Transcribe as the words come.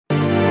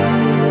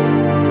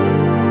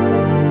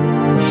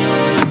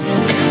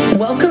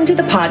Welcome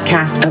to the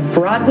podcast of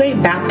Broadway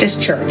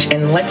Baptist Church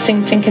in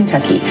Lexington,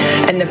 Kentucky,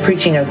 and the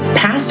preaching of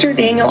Pastor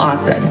Daniel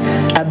Othman,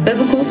 a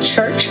biblical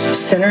church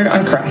centered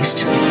on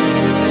Christ.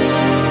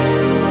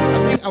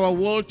 I think our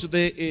world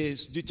today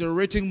is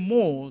deteriorating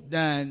more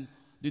than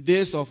the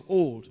days of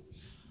old.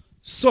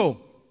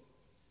 So,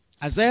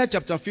 Isaiah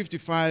chapter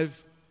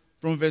 55,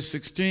 from verse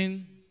 6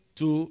 to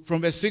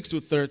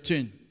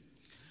 13.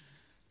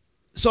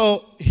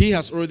 So, he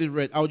has already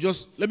read.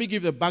 Let me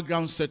give the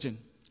background setting.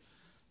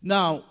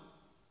 Now,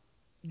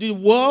 the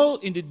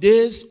world in the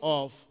days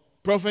of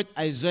Prophet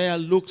Isaiah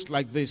looks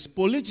like this.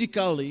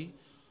 Politically,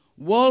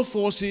 world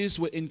forces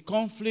were in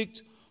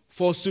conflict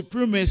for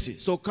supremacy.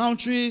 So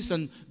countries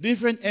and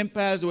different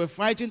empires were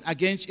fighting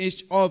against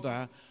each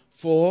other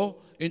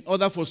in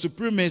order for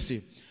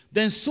supremacy.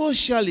 Then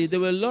socially, there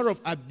were a lot of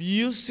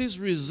abuses,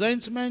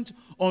 resentment,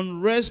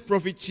 unrest,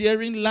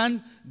 profiteering, land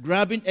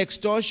grabbing,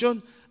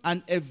 extortion,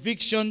 and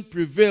eviction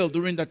prevailed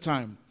during that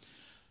time.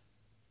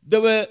 There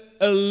were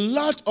a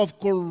lot of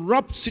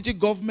corrupt city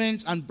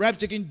governments and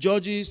bribe-taking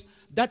judges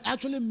that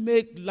actually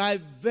make life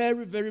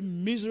very, very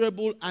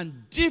miserable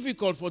and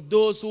difficult for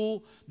those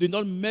who did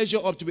not measure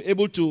up to be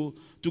able to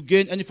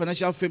gain any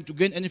financial fame, to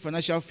gain any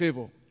financial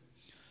favor.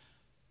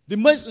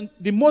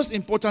 The most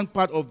important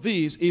part of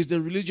this is the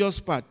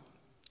religious part.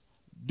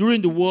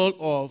 During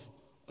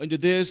in the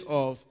days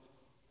of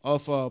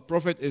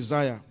Prophet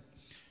Isaiah,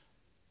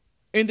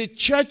 in the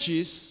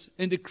churches,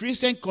 in the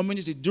Christian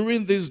community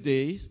during these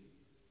days,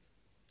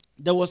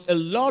 there was a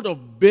lot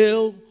of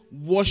Baal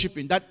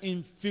worshiping that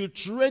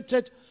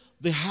infiltrated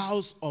the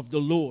house of the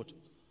Lord.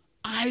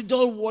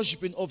 Idol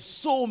worshiping of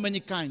so many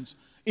kinds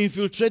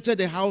infiltrated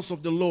the house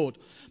of the Lord.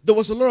 There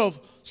was a lot of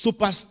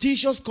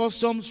superstitious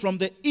customs from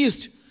the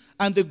east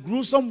and the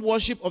gruesome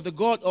worship of the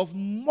god of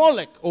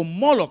Molech or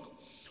Moloch.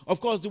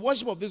 Of course, the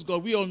worship of this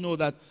god, we all know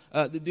that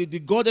the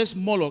goddess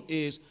Moloch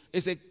is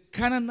a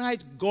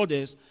Canaanite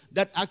goddess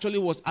that actually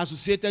was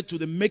associated to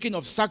the making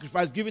of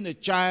sacrifice, giving a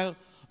child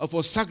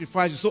for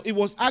sacrifices. So it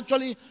was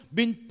actually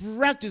being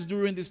practiced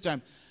during this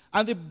time.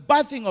 And the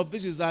bad thing of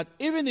this is that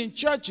even in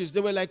churches,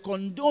 they were like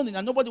condoning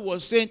and nobody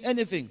was saying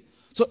anything.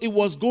 So it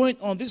was going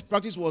on. This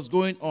practice was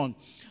going on.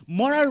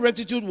 Moral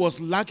rectitude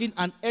was lacking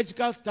and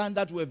ethical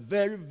standards were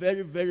very,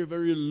 very, very,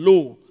 very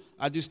low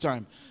at this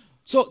time.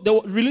 So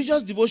the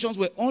religious devotions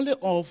were only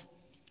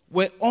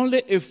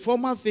a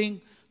formal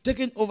thing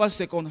taken over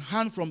second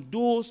hand from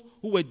those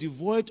who were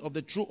devoid of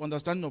the true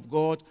understanding of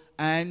God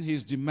and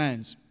his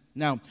demands.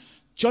 Now,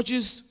 church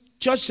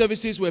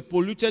services were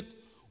polluted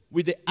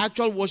with the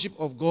actual worship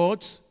of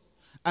gods,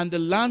 and the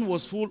land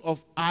was full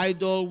of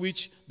idols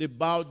which they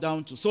bowed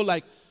down to. So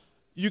like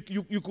you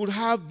could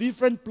have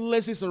different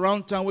places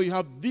around town where you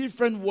have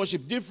different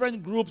worship,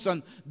 different groups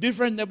and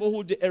different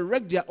neighborhoods. They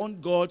erect their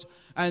own gods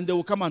and they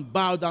will come and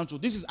bow down to.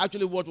 This is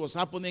actually what was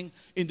happening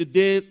in the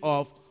days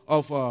of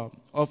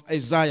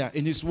Isaiah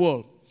in his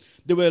world.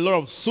 There were a lot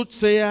of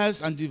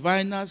soothsayers and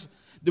diviners.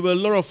 There were a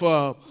lot of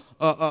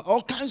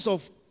all kinds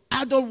of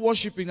idol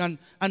worshiping, and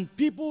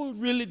people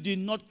really did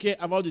not care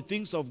about the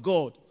things of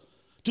God.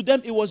 To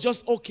them, it was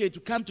just okay to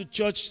come to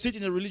church, sit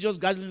in a religious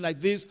gathering like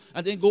this,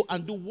 and then go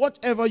and do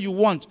whatever you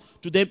want.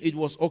 To them, it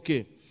was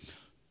okay.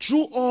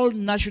 Through all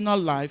national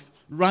life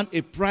ran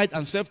a pride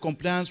and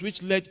self-compliance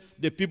which led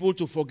the people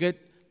to forget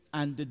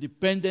and the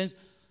dependence.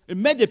 It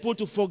made the people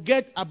to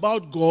forget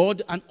about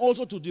God and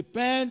also to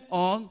depend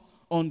on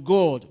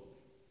God.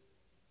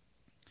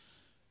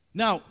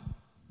 Now,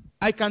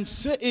 I can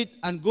say it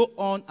and go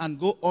on and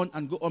go on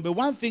and go on. But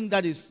one thing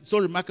that is so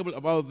remarkable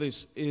about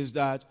this is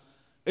that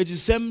it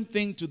is the same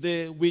thing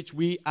today which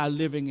we are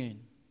living in.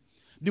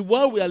 The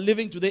world we are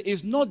living today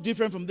is not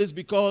different from this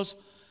because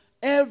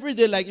every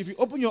day, like if you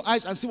open your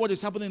eyes and see what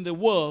is happening in the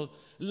world,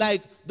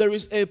 like there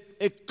is a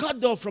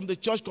cut-off from the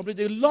church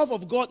completely. The love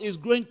of God is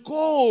growing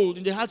cold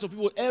in the hearts of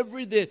people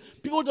every day.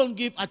 People don't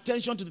give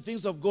attention to the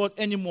things of God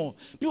anymore.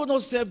 People don't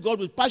serve God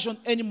with passion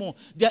anymore.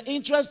 Their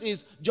interest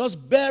is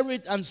just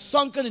buried and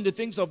sunken in the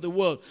things of the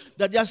world.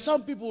 That there are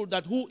some people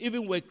who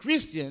even were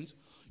Christians,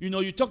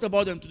 you talked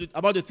about them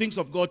about the things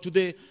of God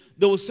today,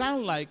 they will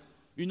sound like,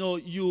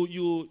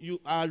 you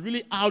are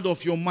really out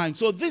of your mind.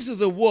 So this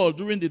is a world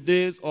during the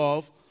days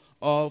of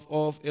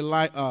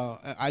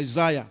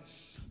Isaiah.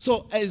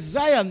 So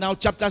Isaiah now,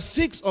 chapter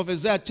 6 of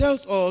Isaiah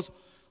tells us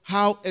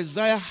how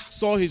Isaiah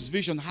saw his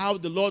vision, how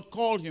the Lord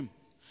called him.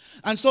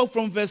 And so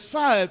from verse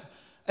 5,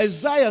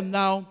 Isaiah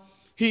now,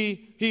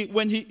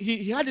 when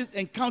he had his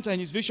encounter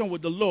in his vision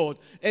with the Lord,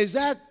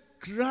 Isaiah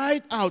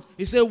cried out.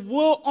 He said,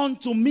 "Woe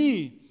unto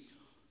me,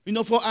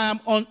 for I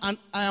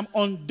am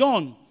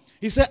undone."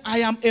 He said, "I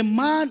am a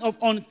man of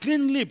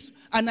unclean lips,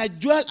 and I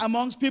dwell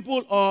amongst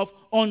people of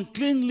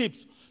unclean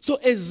lips." So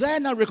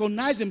Isaiah now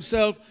recognized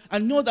himself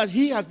and know that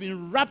he has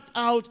been wrapped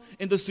out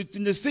in the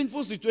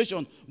sinful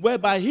situation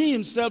whereby he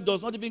himself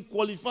does not even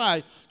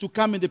qualify to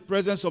come in the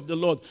presence of the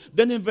Lord.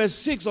 Then in verse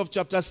 6 of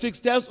chapter 6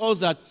 tells us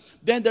that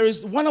then there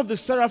is one of the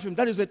seraphim,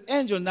 that is an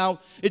angel now.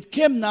 It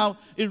came now,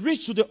 it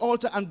reached to the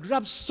altar and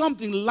grabbed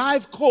something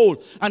live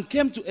coal and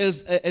came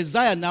to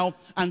Isaiah now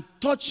and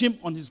touched him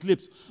on his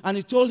lips. And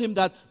he told him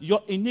that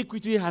your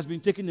iniquity has been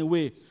taken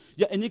away.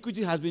 Your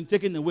iniquity has been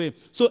taken away.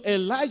 So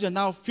Elijah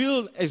now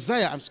feel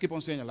Isaiah, I keep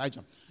on saying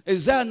Elijah.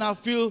 Isaiah now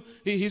feel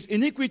his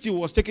iniquity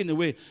was taken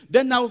away.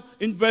 Then now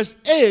in verse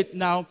 8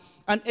 now,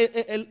 and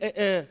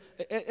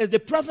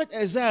the prophet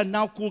Isaiah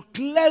now could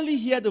clearly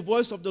hear the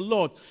voice of the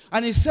Lord.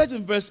 And he said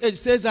in verse 8, it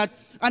says that,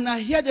 and I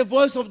hear the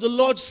voice of the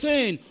Lord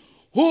saying,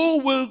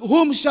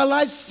 whom shall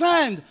I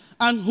send,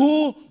 and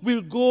who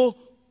will go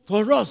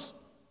for us?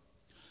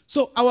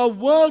 So our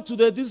world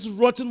today, this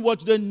rotten world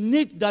today,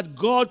 need that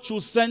God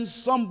should send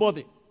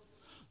somebody.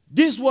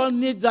 This world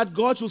needs that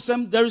God should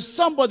send. There is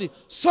somebody,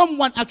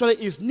 someone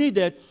actually is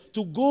needed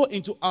to go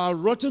into our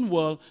rotten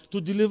world to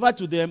deliver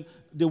to them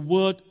the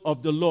word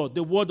of the Lord,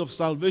 the word of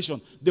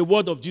salvation, the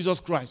word of Jesus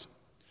Christ.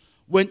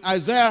 When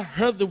Isaiah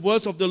heard the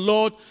voice of the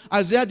Lord,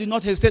 Isaiah did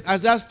not hesitate.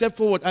 Isaiah stepped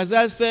forward.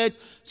 Isaiah said,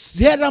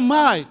 here am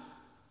I.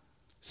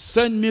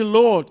 Send me,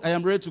 Lord. I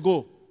am ready to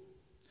go.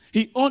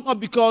 He owned up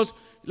because,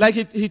 like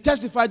he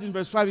testified in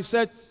verse 5, he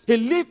said, he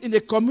lived in a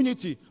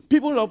community,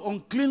 people of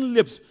unclean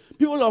lips,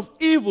 people of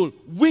evil,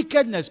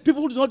 wickedness,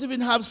 people who do not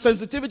even have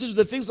sensitivity to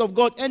the things of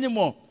God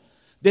anymore.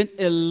 Then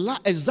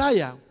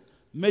Isaiah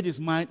made his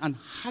mind and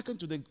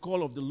hearkened to the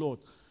call of the Lord.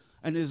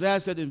 And Isaiah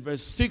said in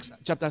verse 6,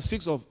 chapter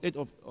 6 verse 8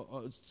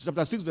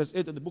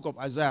 of the book of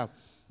Isaiah,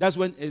 that's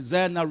when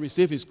Isaiah now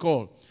received his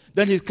call.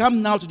 Then he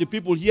come now to the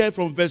people here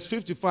from verse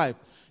 55.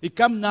 He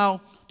come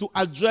now to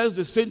address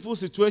the sinful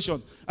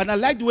situation. And I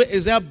like the way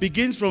Isaiah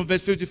begins from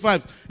verse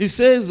 55. He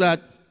says that,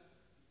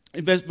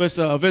 in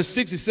verse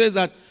 6, he says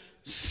that,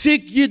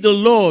 seek ye the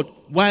Lord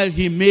while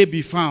he may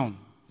be found.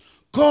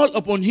 Call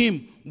upon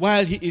him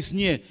while he is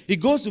near. He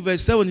goes to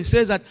verse 7. He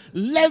says that,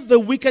 let the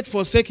wicked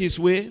forsake his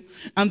way,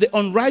 and the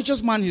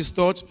unrighteous man his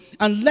thoughts,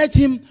 and let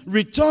him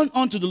return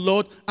unto the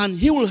Lord, and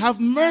he will have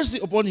mercy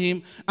upon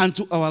him and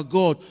to our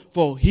God,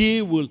 for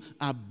he will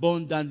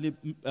abundantly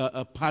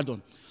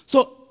pardon.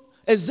 So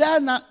Isaiah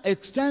now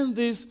extends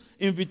this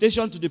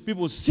invitation to the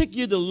people, seek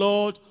ye the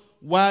Lord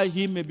while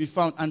he may be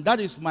found. And that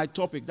is my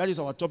topic. That is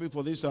our topic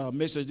for this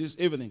message this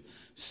evening.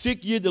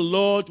 Seek ye the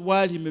Lord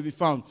while he may be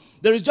found.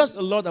 There is just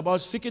a lot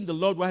about seeking the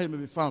Lord while he may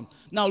be found.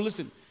 Now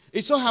listen,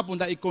 it so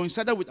happened that it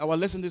coincided with our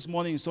lesson this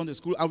morning in Sunday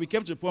school, and we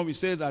came to the point where it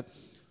says that,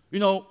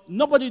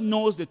 nobody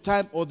knows the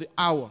time or the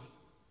hour.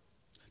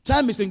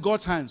 Time is in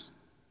God's hands.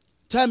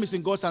 Time is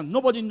in God's hands.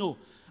 Nobody knows.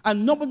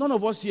 And none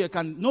of us here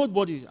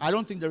I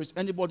don't think there is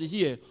anybody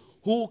here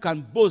who can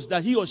boast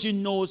that he or she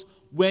knows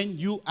when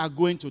you are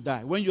going to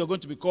die, when you are going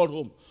to be called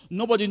home.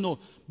 Nobody knows.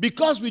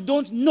 Because we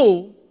don't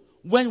know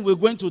when we're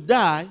going to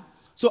die,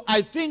 so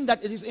I think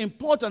that it is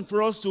important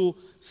for us to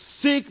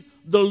seek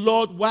the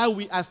Lord while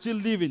we are still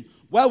living,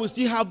 while we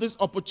still have this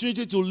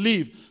opportunity to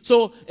live.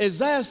 So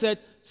Isaiah said,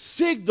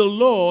 seek the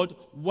Lord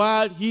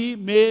while he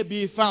may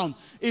be found.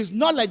 It's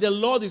not like the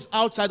Lord is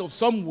outside of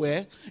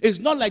somewhere. It's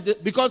not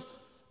like because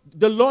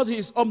the Lord, he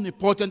is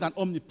omnipotent and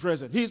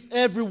omnipresent. He is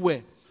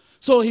everywhere.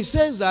 So he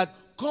says that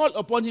call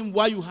upon him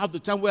while you have the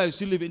time where you're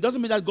still living. It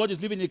doesn't mean that God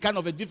is living in a kind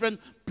of a different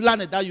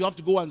planet that you have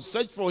to go and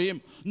search for him.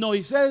 No,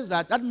 he says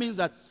that means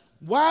that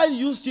while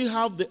you still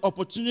have the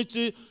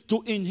opportunity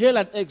to inhale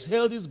and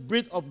exhale this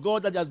breath of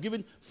God that he has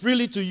given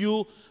freely to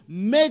you,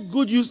 make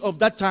good use of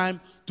that time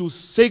to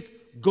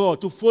seek God,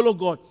 to follow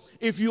God.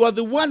 If you are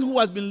the one who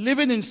has been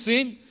living in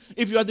sin,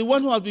 if you are the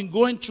one who has been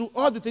going through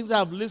all the things I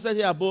have listed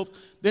here above,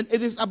 then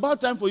it is about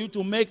time for you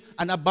to make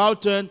an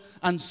about turn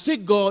and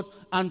seek God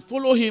and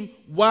follow him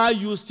while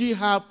you still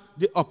have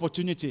the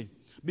opportunity.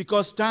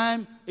 Because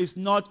time is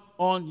not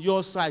on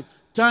your side.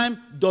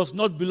 Time does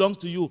not belong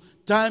to you.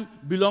 Time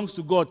belongs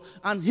to God.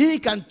 And he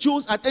can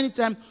choose at any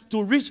time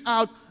to reach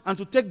out and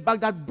to take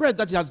back that breath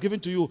that he has given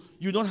to you.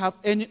 You don't have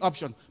any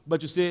option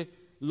but to say,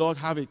 Lord,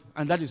 have it.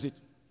 And that is it.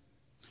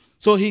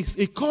 So he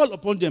called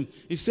upon them.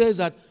 He says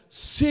that,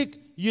 seek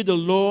ye the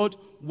Lord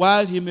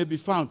while he may be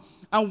found.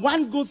 And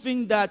one good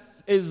thing that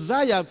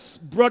Isaiah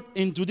brought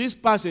into this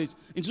passage,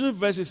 into the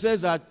verse, he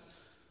says that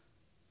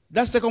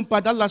second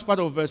part, that last part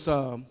of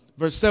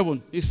verse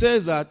 7, he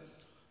says that,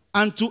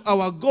 and to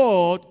our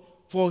God,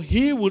 for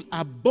he will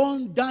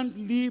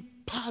abundantly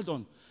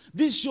pardon.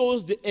 This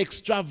shows the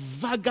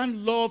extravagant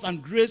love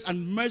and grace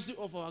and mercy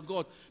of our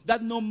God,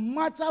 that no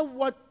matter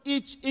what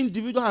each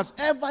individual has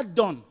ever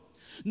done,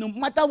 no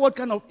matter what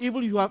kind of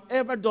evil you have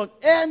ever done,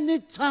 any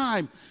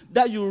time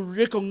that you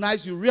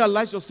recognize, you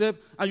realize yourself,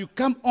 and you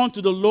come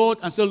unto the Lord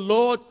and say,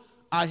 Lord,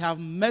 I have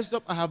messed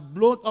up, I have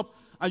blown up,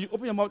 and you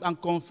open your mouth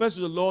and confess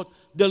to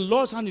the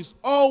Lord's hand is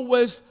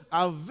always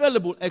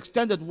available,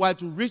 extended wide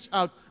to reach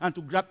out and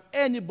to grab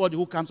anybody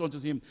who comes unto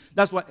him.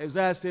 That's why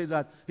Isaiah says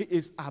that he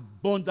is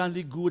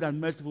abundantly good and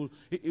merciful.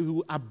 He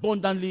will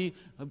abundantly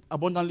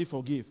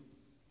forgive.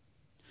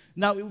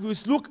 Now, if we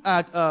look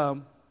at,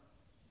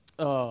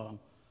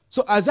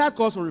 so Isaiah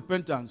calls for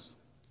repentance.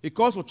 He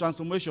calls for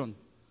transformation.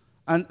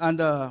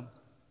 And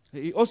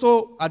he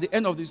also, at the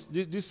end of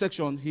this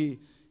section, he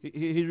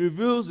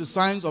reveals the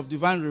signs of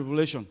divine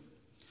revelation.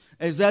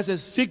 Isaiah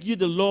says, seek ye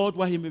the Lord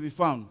while he may be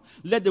found.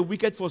 Let the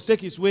wicked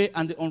forsake his way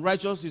and the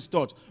unrighteous his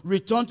thought.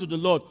 Return to the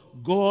Lord.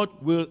 God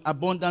will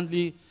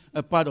abundantly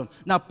pardon.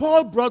 Now,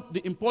 Paul brought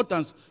the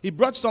importance. He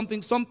brought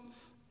something.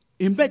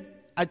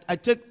 I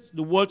take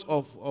the words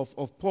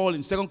of Paul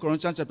in 2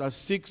 Corinthians chapter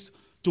 6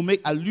 to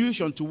make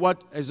allusion to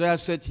what Isaiah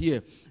said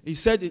here. He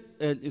said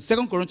in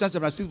 2 Corinthians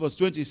chapter 6 verse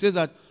 20, he says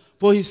that,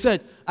 for he said,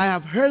 I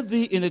have heard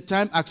thee in the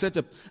time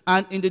accepted,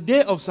 and in the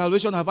day of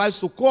salvation have I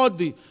succored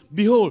thee.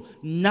 Behold,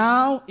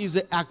 now is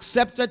the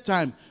accepted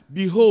time.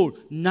 Behold,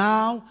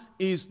 now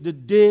is the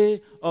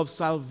day of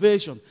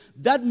salvation.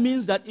 That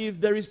means that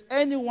if there is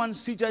anyone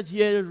seated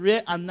here,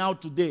 right and now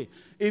today,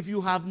 if you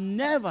have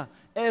never,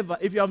 ever,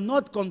 if you have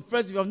not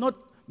confessed, if you have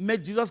not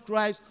made Jesus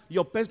Christ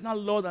your personal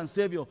Lord and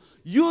Savior,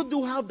 you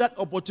do have that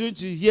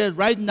opportunity here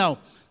right now.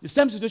 The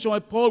same situation where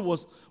Paul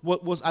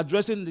was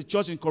addressing the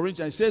church in Corinth.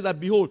 He says that,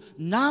 behold,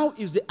 now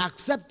is the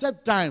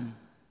accepted time.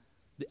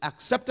 The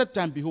accepted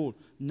time, behold,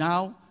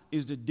 now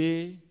is the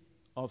day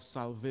of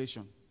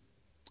salvation.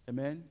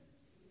 Amen?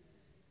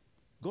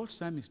 God's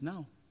time is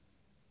now.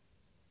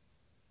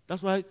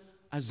 That's why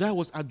Isaiah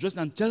was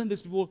addressing and telling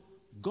these people,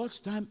 God's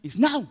time is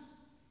now.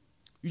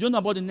 You don't know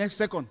about the next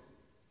second.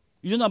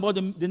 You don't know about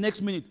the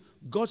next minute.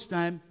 God's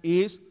time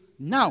is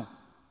now.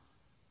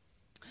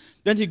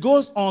 Then he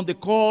goes on the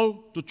call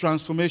to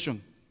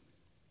transformation.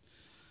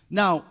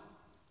 Now,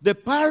 the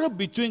parallel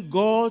between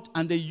God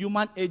and the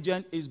human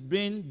agent is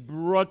being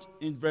brought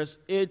in verses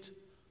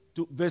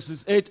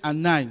 8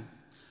 and 9.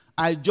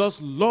 I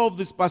just love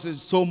this passage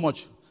so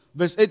much.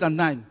 Verse 8 and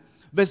 9.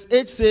 Verse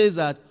 8 says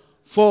that,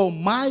 for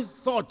my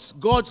thoughts,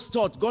 God's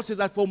thoughts, God says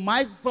that, for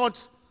my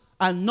thoughts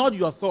are not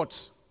your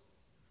thoughts.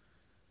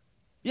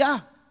 Yeah,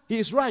 he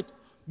is right.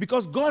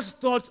 Because God's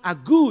thoughts are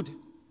good.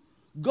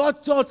 God's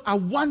thoughts are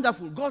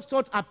wonderful. God's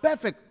thoughts are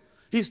perfect.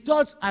 His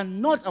thoughts are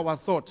not our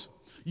thoughts.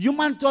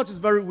 Human thought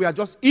is we are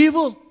just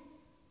evil.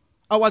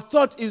 Our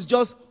thought is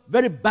just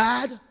very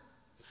bad.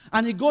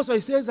 And he goes, so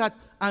he says that,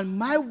 and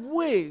my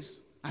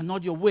ways are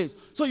not your ways.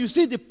 So you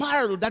see the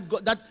parallel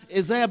that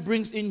Isaiah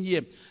brings in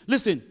here.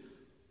 Listen,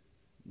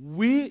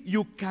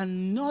 you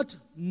cannot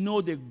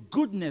know the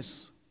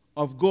goodness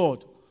of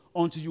God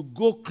until you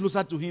go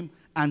closer to him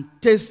and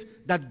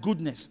taste that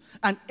goodness.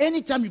 And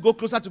anytime you go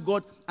closer to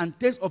God and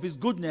taste of his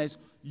goodness,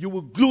 you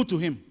will glue to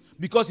him.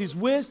 Because his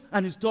ways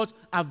and his thoughts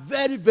are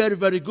very, very,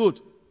 very good.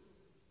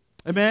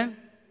 Amen?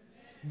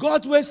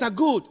 God's ways are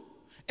good.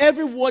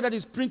 Every word that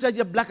is printed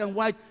here, black and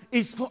white,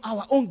 is for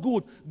our own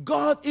good.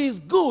 God is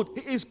good.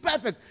 He is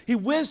perfect. His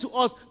ways to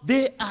us,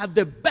 they are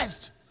the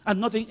best and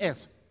nothing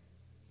else.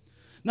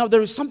 Now,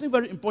 there is something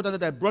very important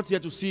that I brought here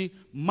to see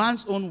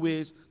man's own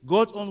ways,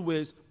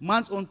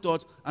 man's own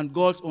thoughts, and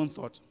God's own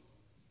thought.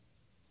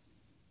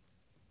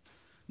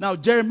 Now,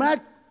 Jeremiah,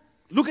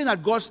 looking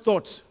at God's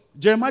thoughts,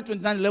 Jeremiah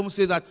 29:11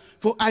 says that,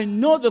 for I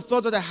know the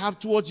thoughts that I have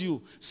towards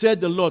you,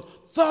 said the Lord,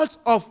 thoughts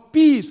of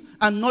peace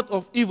and not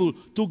of evil,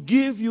 to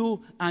give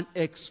you an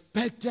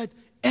expected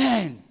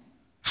end.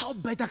 How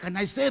better can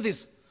I say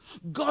this?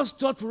 God's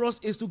thought for us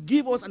is to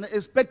give us an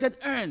expected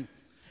end.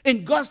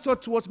 In God's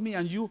thought towards me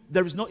and you,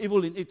 there is no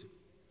evil in it.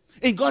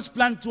 In God's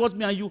plan towards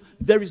me and you,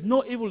 there is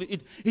no evil in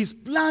it. His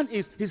plan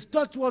is, his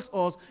thought towards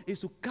us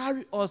is to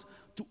carry us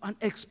to an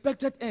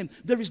expected end.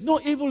 There is no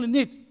evil in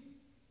it.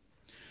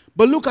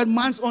 But look at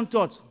man's own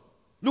thoughts.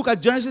 Look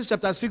at Genesis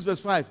chapter 6 verse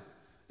 5.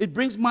 It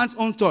brings man's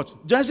own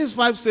thought. Genesis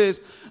 5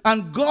 says,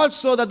 and God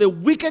saw that the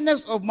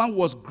wickedness of man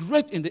was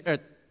great in the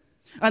earth,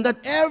 and that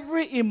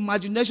every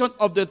imagination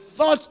of the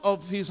thoughts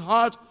of his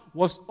heart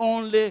was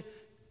only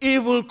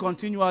evil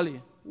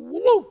continually.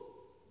 Woo!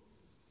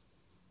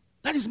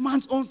 That is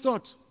man's own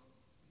thought.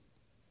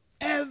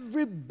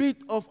 Every bit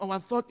of our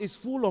thought is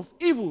full of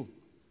evil.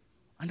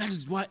 And that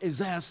is why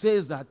Isaiah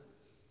says that.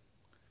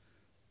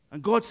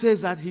 And God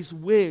says that his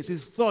ways,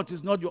 his thought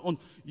is not your own.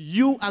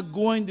 You are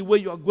going the way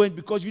you are going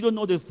because you don't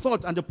know the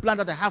thought and the plan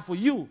that I have for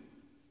you.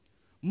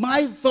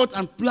 My thought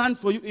and plans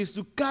for you is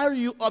to carry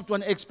you up to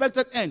an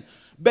expected end.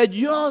 But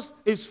yours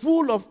is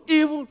full of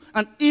evil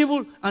and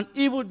evil and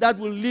evil that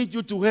will lead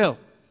you to hell.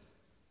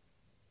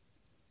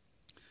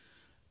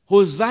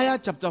 Hosea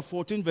chapter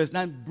 14 verse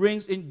 9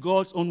 brings in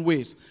God's own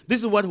ways.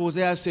 This is what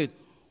Hosea said.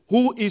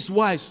 Who is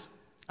wise,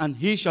 and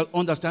he shall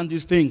understand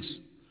these things.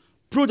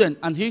 Prudent,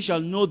 and he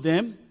shall know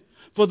them.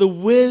 For the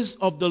ways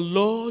of the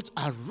Lord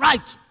are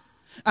right,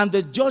 and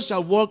the just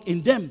shall walk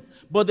in them,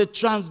 but the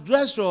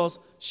transgressors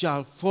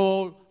shall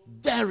fall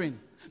therein.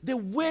 The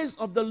ways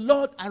of the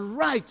Lord are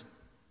right.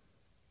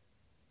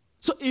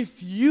 So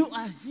if you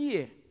are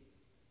here,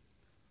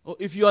 or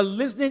if you are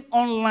listening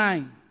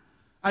online,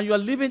 and you are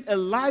living a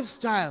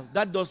lifestyle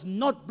that does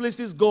not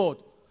please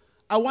God,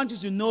 I want you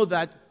to know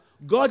that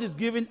God is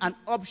giving an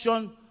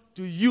option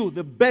to you,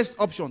 the best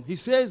option. He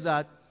says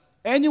that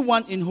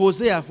anyone in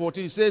Hosea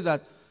 14 says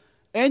that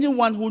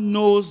anyone who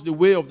knows the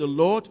way of the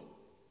Lord,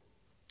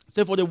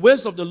 say, for the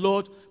ways of the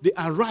Lord, they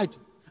are right,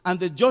 and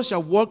the just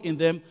shall walk in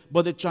them,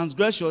 but the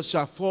transgressors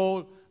shall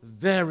fall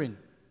therein.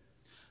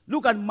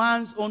 Look at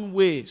man's own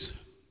ways.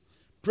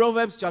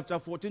 Proverbs chapter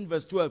 14,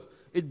 verse 12.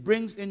 It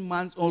brings in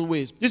man's own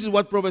ways. This is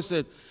what Proverbs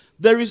said.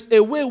 There is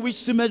a way which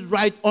seemeth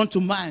right unto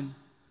man,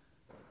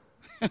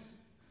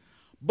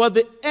 but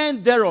the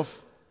end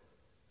thereof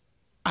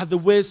are the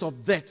ways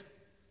of death.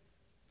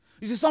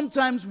 You see,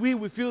 sometimes we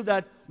feel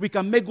that we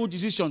can make good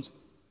decisions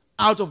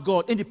out of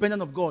God,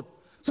 independent of God.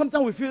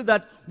 Sometimes we feel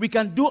that we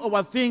can do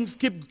our things,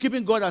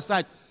 keeping God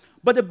aside.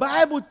 But the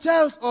Bible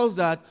tells us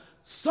that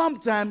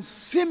sometimes,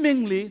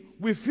 seemingly,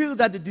 we feel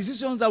that the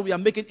decisions that we are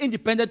making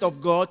independent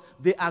of God,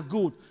 they are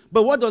good.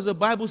 But what does the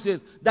Bible say?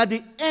 That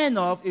the end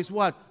of is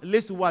what? It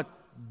leads to what?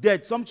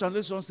 Death. Some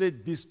translations say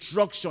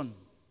destruction.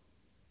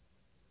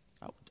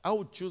 I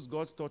would choose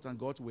God's thoughts and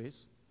God's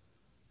ways,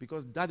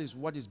 because that is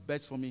what is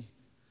best for me.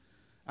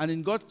 And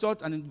in God's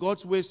thoughts and in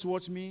God's ways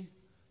towards me,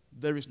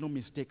 there is no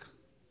mistake.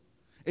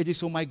 It is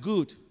for my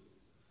good,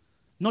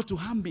 not to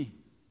harm me,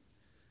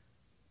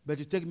 but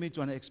to take me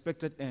to an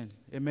expected end.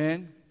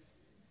 Amen?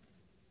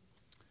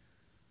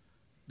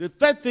 The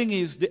third thing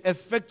is the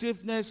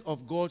effectiveness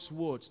of God's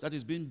words that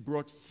is being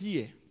brought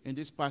here in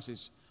this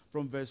passage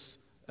from verse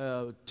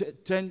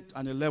 10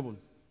 and 11.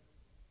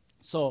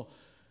 So,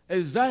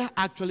 Isaiah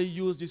actually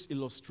used this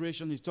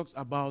illustration. He talks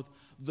about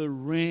the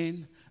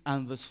rain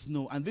and the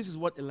snow. And this is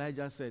what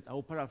Elijah said. I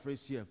will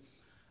paraphrase here.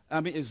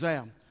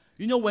 Isaiah.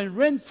 You know, when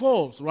rain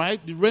falls,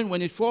 right? The rain,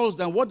 when it falls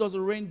down, what does the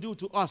rain do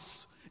to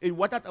us? It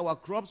waters our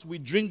crops. We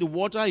drink the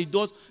water.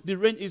 The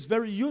rain is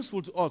very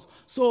useful to us.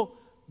 So,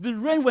 the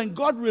rain, when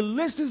God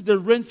releases the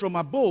rain from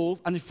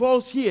above and it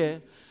falls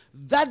here,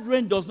 that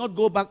rain does not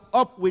go back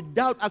up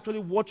without actually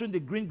watering the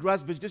green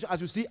grass vegetation as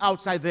you see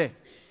outside there.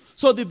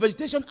 So the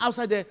vegetation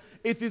outside there,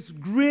 it is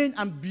green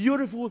and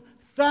beautiful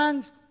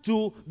thanks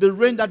to the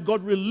rain that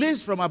God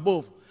released from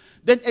above.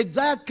 Then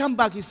Isaiah came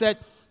back, he said,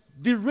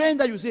 the rain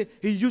that you see,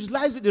 he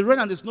utilized the rain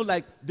and the snow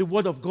like the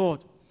word of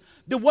God.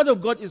 The word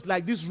of God is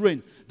like this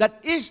rain,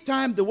 that each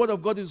time the word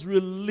of God is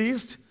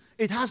released,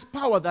 it has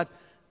power that,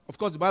 of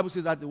course, the Bible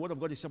says that the word of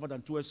God is sharper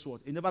than two-edged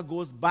sword. It never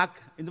goes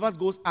back, it never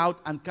goes out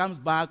and comes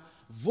back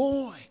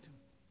void.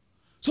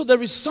 So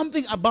there is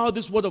something about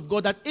this word of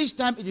God that each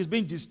time it is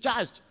being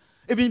discharged,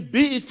 even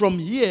be it from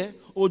here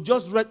or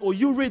just read or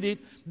you read it,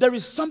 there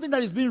is something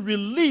that is being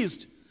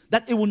released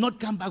that it will not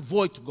come back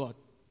void to God.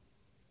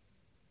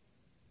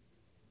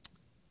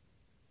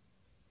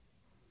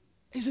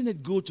 Isn't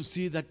it good to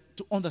see that,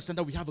 to understand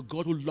that we have a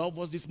God who loves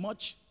us this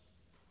much?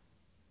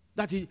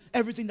 That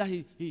everything that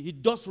he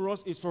does for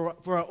us is for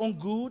our own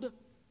good.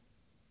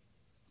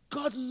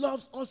 God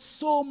loves us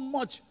so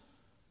much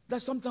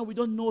that sometimes we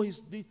don't know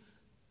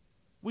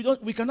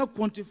we cannot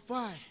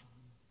quantify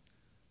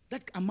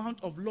that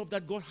amount of love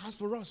that God has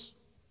for us.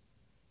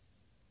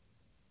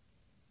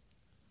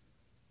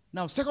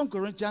 Now, 2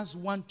 Corinthians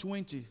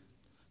 1:20,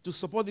 to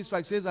support this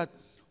fact, says that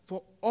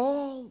for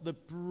all the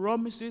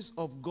promises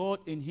of God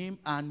in him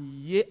and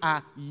yea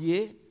are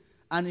yea,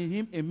 and in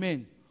him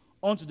amen,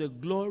 unto the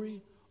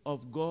glory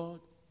of God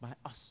by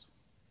us.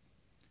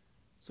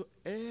 So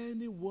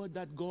any word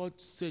that God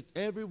said,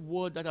 every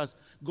word that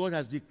God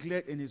has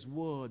declared in his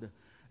word,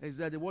 is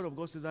that the word of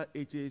God says that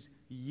it is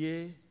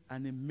yea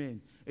and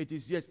amen. It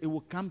is yes, it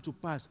will come to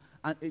pass,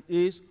 and it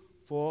is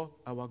for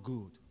our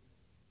good.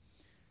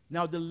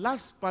 Now the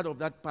last part of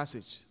that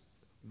passage,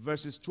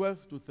 verses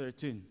 12 to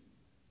 13.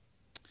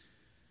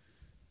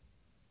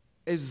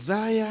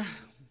 Isaiah,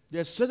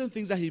 there are certain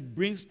things that he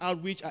brings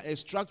out which are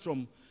extract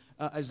from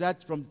Isaiah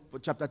from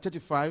chapter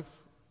 35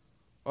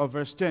 or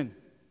verse 10.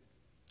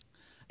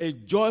 A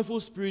joyful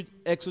spirit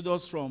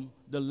exodus from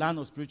the land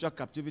of spiritual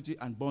captivity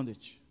and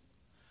bondage.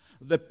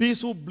 The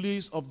peaceful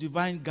bliss of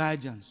divine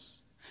guidance.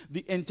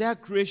 The entire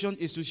creation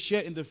is to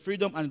share in the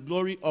freedom and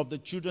glory of the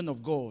children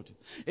of God.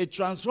 A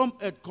transformed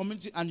earth,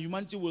 community, and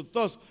humanity will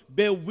thus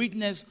bear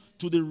witness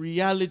to the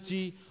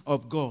reality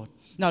of God.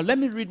 Now, let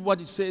me read what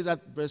it says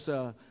at verse,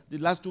 the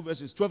last two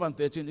verses, 12 and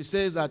 13. It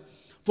says that,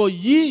 for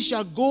ye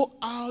shall go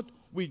out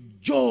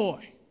with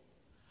joy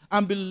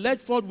and be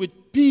led forth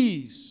with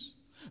peace.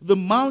 The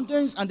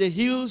mountains and the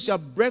hills shall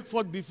break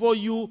forth before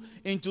you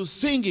into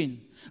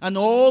singing, and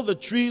all the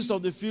trees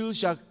of the field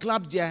shall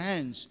clap their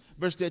hands.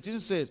 Verse 13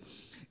 says,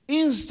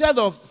 instead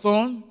of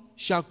thorn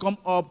shall come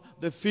up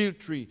the field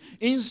tree.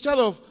 Instead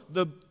of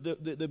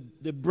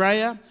the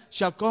briar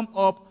shall come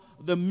up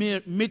the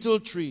myrtle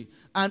tree.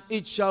 And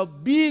it shall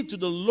be to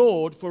the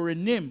Lord for a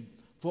name,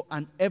 for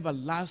an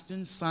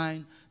everlasting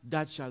sign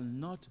that shall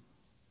not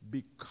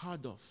be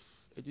cut off.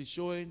 It is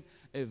showing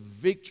a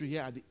victory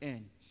here at the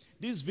end.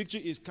 This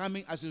victory is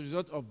coming as a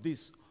result of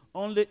this.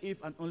 Only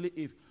if and only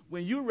if.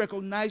 When you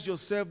recognize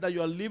yourself that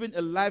you are living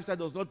a life that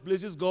does not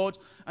please God,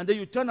 and then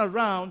you turn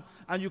around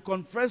and you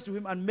confess to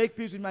him and make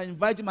peace with him and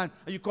invite him and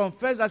you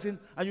confess that sin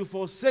and you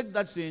forsake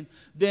that sin,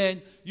 then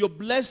your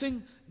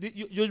blessing,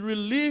 your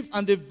relief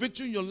and the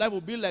victory in your life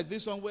will be like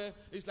this one, where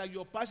it's like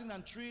you're passing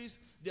and trees,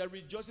 they are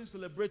rejoicing,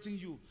 celebrating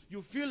you.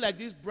 You feel like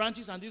these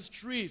branches and these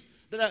trees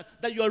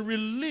that you are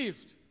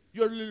relieved.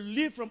 You are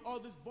relieved from all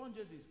these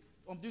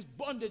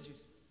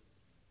bondages.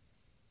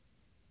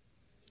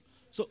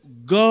 So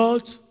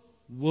God's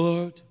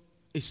word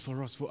is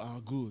for us, for our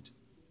good.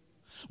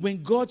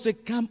 When God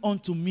said, "Come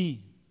unto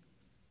me,"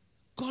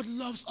 God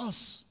loves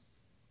us.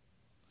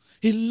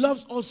 He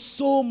loves us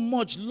so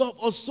much,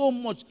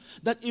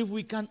 that if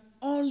we can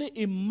only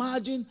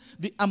imagine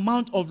the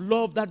amount of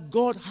love that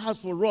God has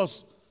for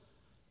us,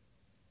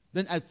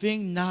 then I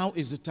think now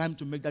is the time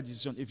to make that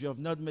decision. If you have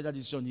not made that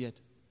decision yet,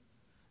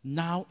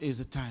 now is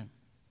the time.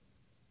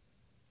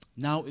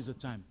 Now is the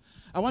time.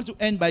 I want to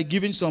end by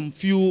giving some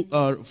few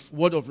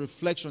word of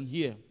reflection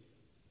here.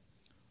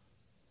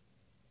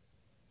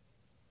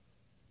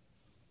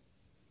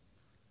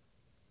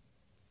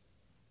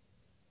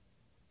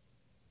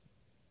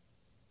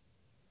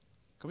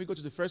 Can we go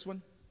to the first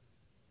one?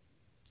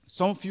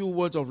 Some few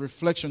words of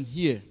reflection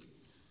here.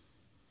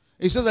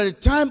 It says that the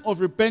time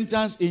of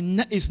repentance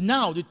is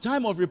now. The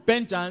time of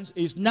repentance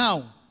is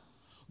now.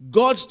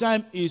 God's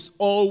time is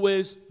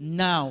always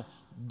now.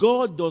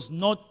 God does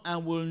not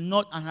and will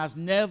not and has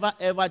never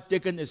ever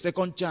taken a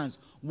second chance.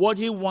 What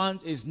he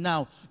wants is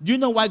now. Do you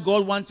know why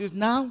God wants it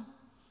now?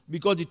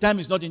 Because the time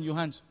is not in your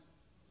hands.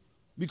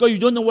 Because you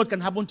don't know what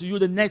can happen to you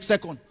the next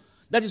second.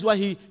 That is why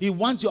he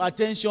wants your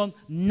attention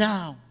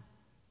now.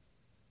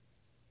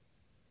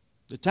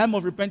 The time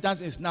of repentance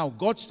is now.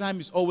 God's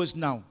time is always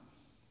now.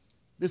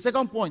 The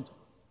second point,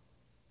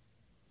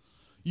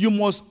 you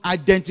must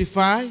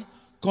identify,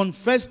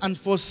 confess, and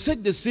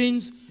forsake the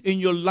sins in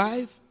your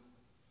life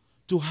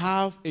to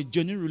have a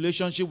genuine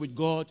relationship with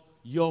God,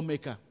 your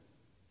maker.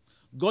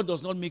 God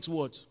does not mix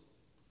words.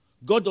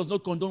 God does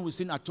not condone with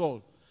sin at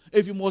all.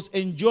 If you must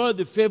enjoy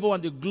the favor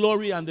and the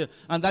glory and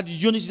that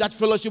unity, that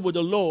fellowship with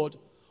the Lord,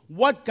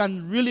 what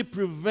can really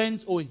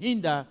prevent or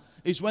hinder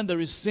is when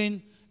there is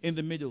sin in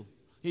the middle.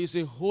 He is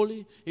a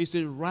holy, he is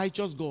a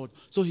righteous God.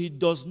 So he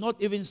does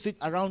not even sit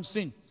around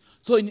sin.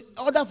 So in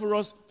order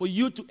for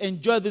you to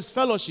enjoy this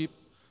fellowship,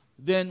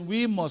 then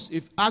we must,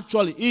 if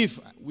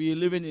we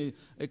live in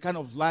a kind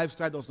of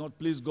lifestyle that does not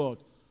please God,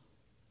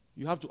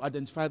 you have to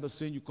identify the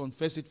sin, you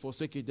confess it,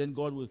 forsake it, then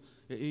God will,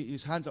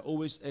 his hands are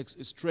always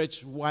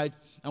stretched wide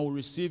and will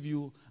receive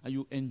you, and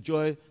you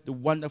enjoy the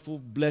wonderful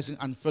blessing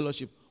and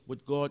fellowship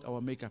with God,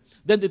 our Maker.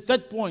 Then the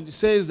third point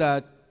says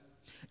that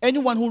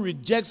anyone who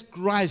rejects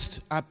Christ's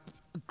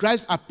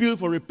appeal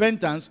for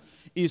repentance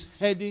is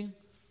heading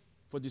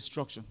for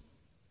destruction.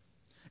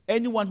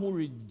 Anyone who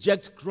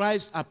rejects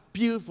Christ's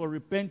appeal for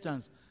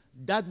repentance,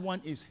 that one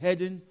is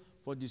heading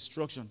for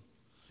destruction.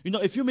 You know,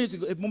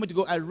 a moment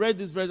ago, I read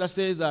this verse that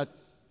says that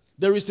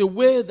there is a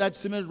way that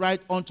seemeth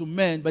right unto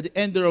men, but the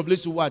end thereof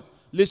leads to what?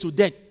 Leads to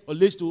death, or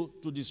leads to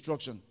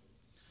destruction.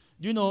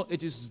 You know,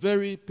 it is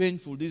very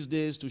painful these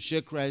days to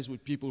share Christ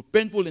with people.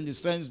 Painful in the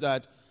sense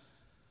that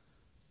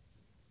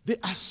they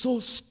are so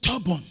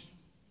stubborn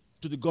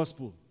to the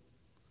gospel.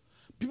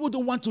 People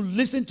don't want to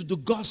listen to the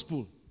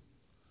gospel.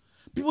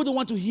 People don't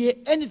want to hear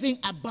anything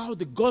about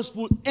the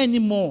gospel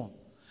anymore.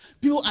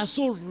 People are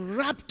so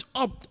wrapped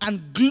up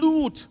and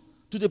glued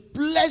to the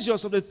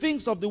pleasures of the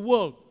things of the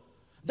world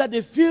that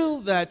they feel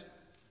that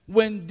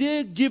when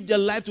they give their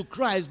life to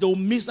Christ, they will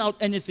miss out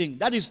anything.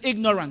 That is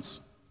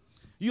ignorance.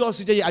 You all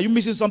sit there, are you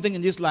missing something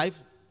in this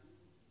life?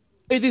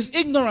 It is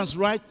ignorance,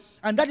 right?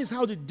 And that is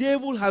how the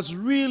devil has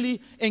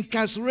really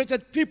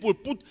incarcerated people,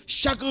 put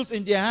shackles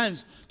in their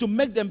hands to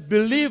make them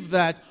believe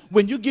that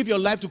when you give your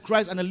life to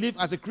Christ and live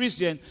as a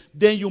Christian,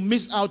 then you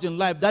miss out in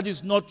life. That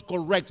is not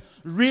correct.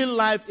 Real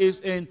life is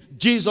in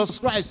Jesus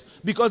Christ,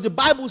 because the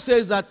Bible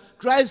says that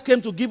Christ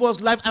came to give us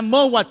life, and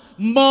more what?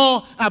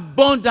 More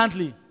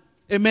abundantly.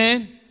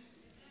 Amen?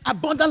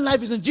 Abundant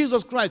life is in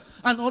Jesus Christ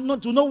and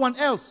not to no one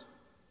else.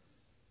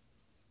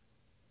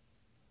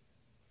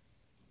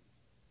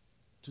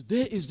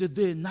 Today is the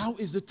day. Now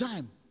is the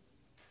time.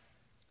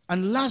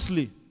 And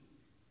lastly,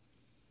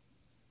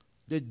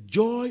 the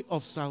joy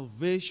of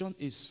salvation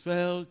is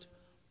felt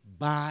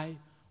by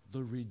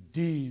the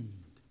redeemed.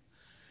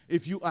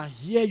 If you are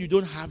here, you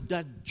don't have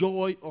that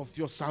joy of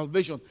your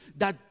salvation,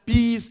 that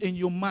peace in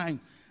your mind,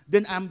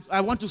 then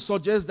I want to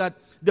suggest that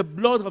the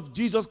blood of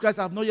Jesus Christ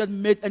has not yet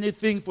made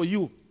anything for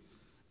you.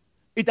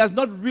 It has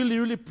not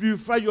really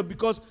purified you,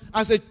 because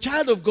as a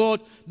child of God,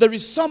 there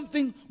is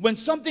something, when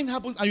something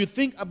happens and you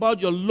think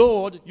about your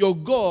Lord, your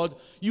God,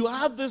 you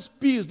have this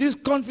peace, this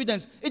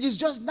confidence. It is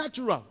just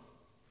natural,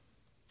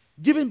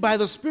 given by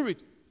the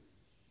Spirit,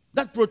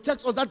 that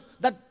protects us,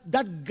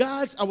 that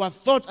guards our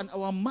thoughts and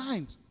our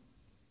minds.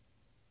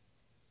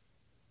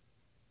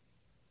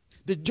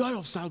 The joy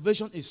of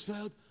salvation is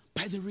felt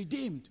by the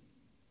redeemed.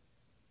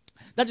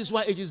 That is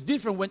why it is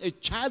different when a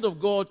child of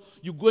God,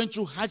 you're going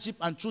through hardship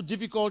and through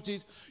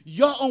difficulties.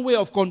 Your own way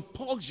of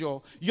composure,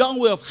 your own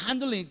way of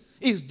handling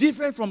is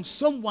different from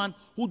someone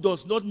who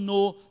does not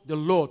know the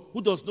Lord,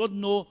 who does not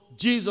know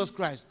Jesus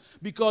Christ.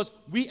 Because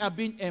we are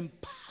being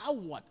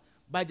empowered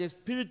by the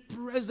Spirit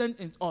present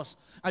in us.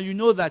 And you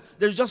know that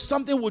there's just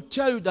something will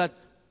tell you that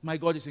my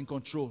God is in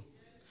control.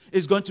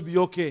 It's going to be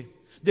okay.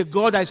 The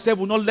God I serve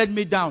will not let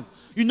me down.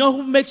 You know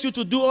who makes you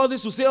to do all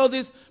this, to say all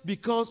this?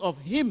 Because of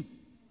Him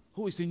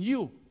who is in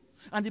you.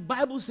 And the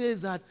Bible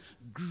says that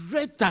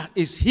greater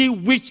is He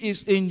which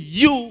is in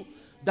you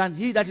than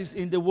he that is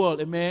in the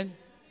world. Amen?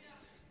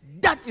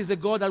 That is the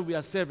God that we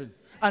are serving.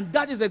 And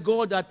that is the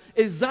God that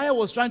Isaiah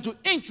was trying to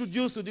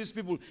introduce to these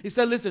people. He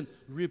said, listen,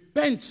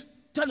 repent,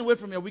 turn away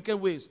from your wicked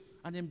ways,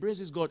 and embrace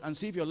this God, and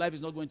see if your life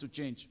is not going to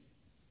change.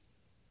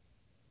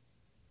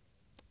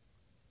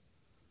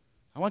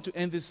 I want to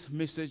end this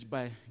message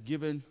by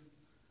giving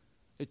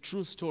a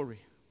true story.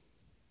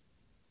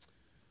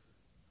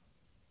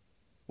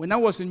 When I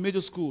was in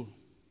middle school,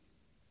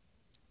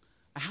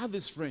 I had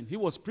this friend. He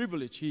was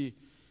privileged. He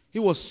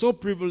was so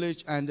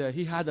privileged, and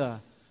he had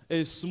a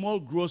small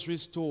grocery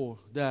store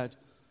that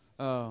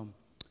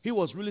he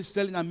was really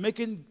selling and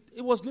making.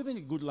 He was living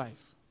a good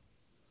life.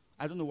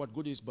 I don't know what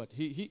good is, but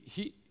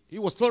he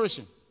was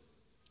flourishing.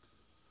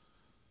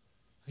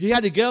 He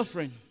had a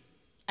girlfriend.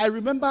 I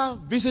remember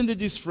visiting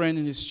this friend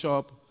in his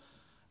shop,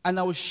 and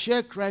I would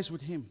share Christ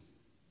with him.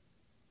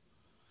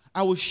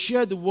 I would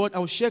share the word. I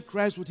would share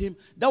Christ with him.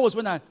 That was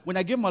when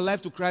I gave my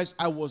life to Christ,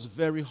 I was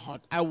very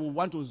hot. I would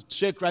want to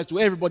share Christ to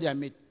everybody I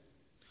met.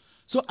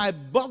 So I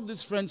bugged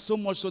this friend so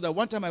much so that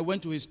one time I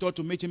went to his store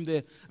to meet him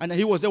there, and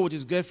he was there with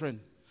his girlfriend.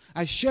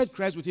 I shared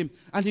Christ with him,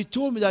 and he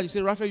told me that, he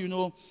said,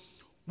 Raphael,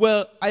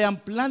 well, I am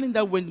planning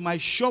that when my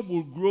shop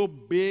will grow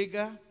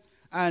bigger,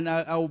 and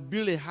I will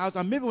build a house,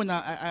 and maybe when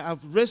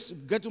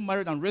get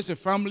married and raise a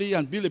family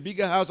and build a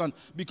bigger house and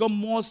become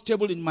more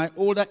stable in my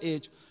older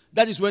age,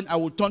 that is when I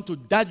will turn to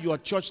that your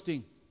church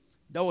thing.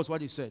 That was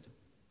what he said.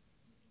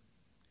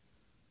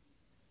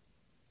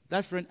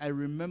 That friend, I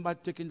remember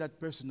taking that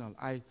personal.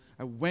 I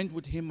went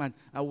with him, and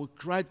I would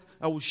cry,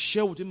 I would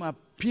share with him, I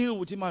appeal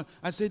with him.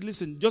 I said,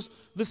 listen, just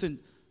listen,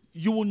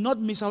 you will not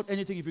miss out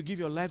anything if you give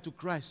your life to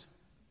Christ.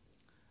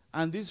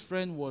 And this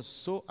friend was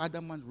so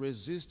adamant,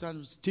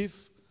 resistant,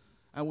 stiff,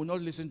 and would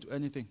not listen to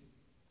anything.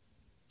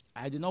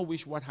 I did not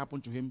wish what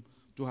happened to him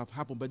to have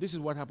happened, but this is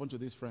what happened to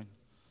this friend.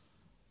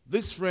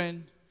 This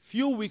friend,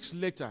 few weeks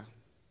later,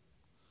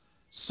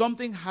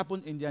 something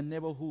happened in their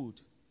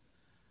neighborhood,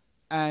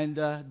 and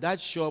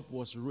that shop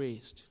was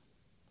razed.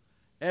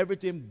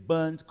 Everything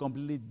burned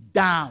completely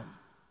down.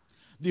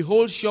 The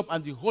whole shop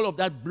and the whole of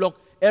that block,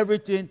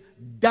 everything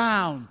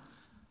down.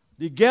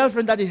 The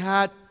girlfriend that he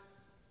had,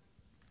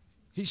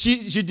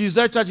 she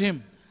deserted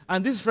him.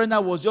 And this friend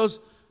that was just,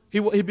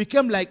 he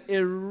became like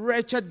a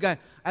wretched guy.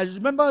 I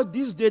remember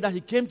this day that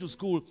he came to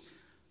school.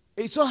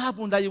 It so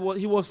happened that he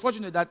was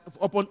fortunate that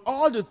upon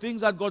all the things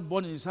that God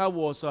burned in his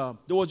house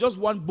there was just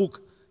one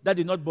book that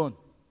did not burn.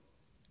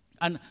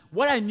 And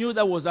what I knew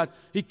that was that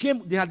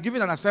they had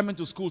given an assignment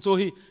to school. So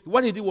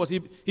what he did was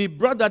he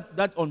brought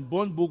that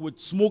unburned book with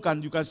smoke,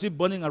 and you can see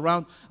burning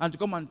around, and to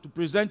come and to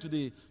present to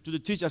the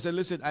teacher. I said,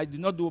 listen, I did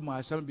not do my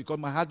assignment because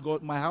my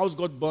house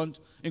got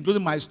burnt,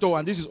 including my store,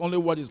 and this is only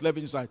what is left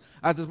inside.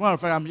 As a matter of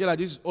fact, I'm here like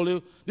this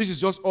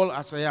is just all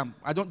as I am.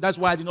 That's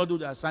why I did not do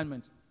the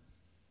assignment.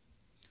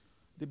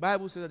 The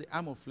Bible says that the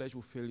arm of flesh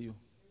will fail you.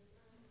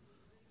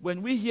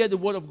 When we hear the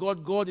word of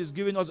God, God is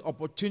giving us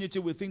opportunity.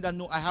 We think that,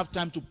 no, I have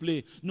time to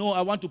play. No,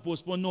 I want to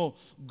postpone. No,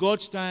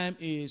 God's time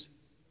is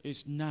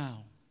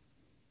now.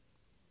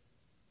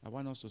 I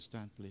want us to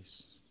stand,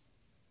 please.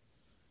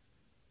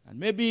 And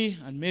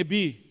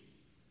maybe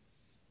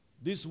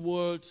this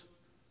word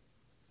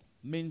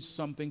means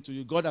something to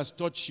you. God has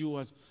touched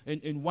you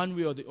in one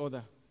way or the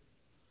other.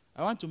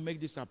 I want to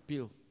make this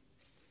appeal.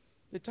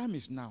 The time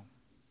is now.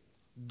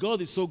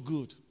 God is so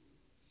good.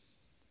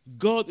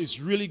 God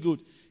is really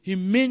good. He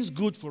means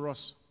good for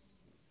us.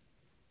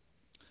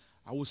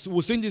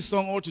 We'll sing this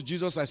song, All to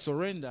Jesus I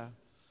Surrender.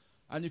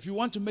 And if you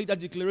want to make that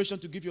declaration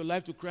to give your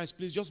life to Christ,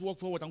 please just walk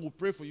forward and we'll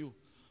pray for you.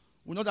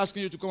 We're not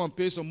asking you to come and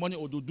pay some money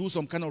or to do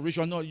some kind of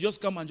ritual. No, you just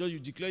come and you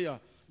declare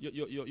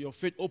your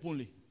faith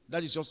openly.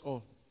 That is just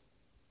all.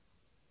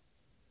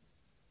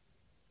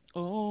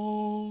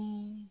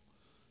 Oh,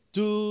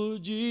 to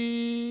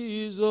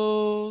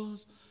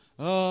Jesus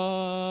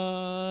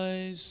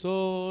I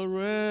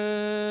surrender.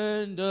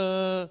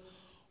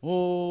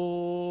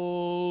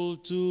 All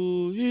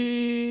to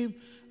Him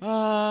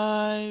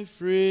I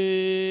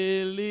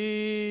freely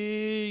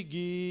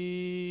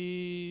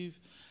give.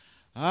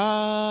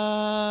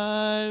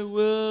 I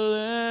will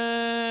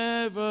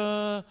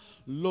ever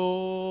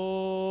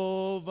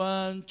love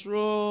and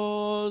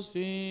trust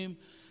Him,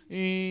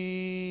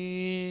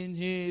 in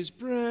His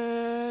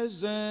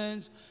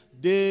presence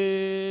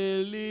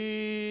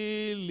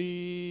daily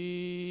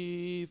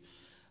live.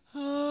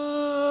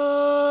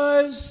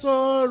 I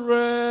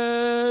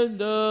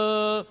surrender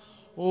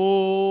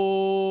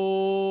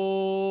all.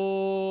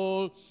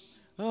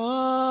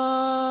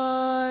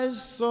 I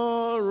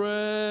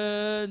surrender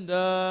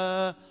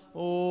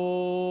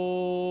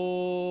all.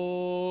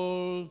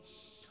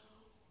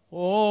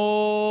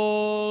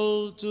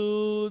 All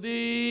to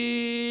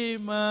Thee,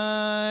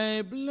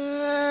 my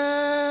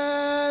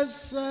blessed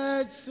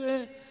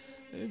Savior.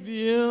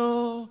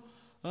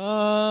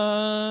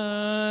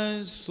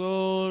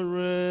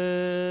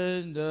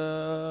 surrender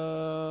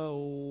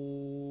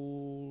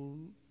all.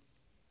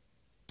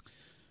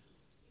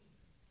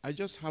 I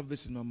just have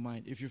this in my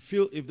mind. If you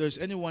feel, if there's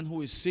anyone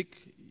who is sick,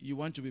 you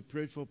want to be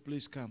prayed for,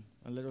 please come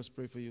and let us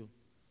pray for you.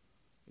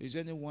 Is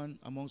anyone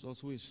amongst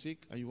us who is sick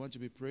and you want to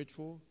be prayed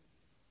for?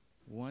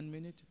 1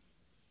 minute.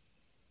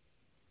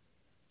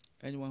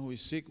 Anyone who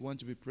is sick want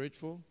to be prayed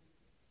for?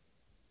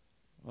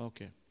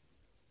 Okay.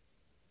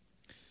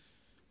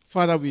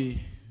 Father, we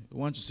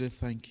want to say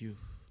thank you.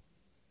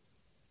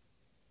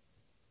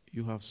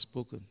 You have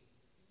spoken.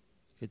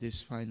 It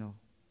is final.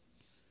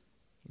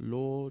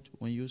 Lord,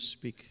 when you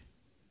speak,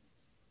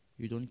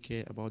 you don't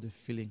care about the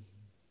feeling,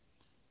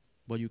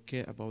 but you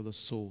care about the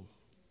soul.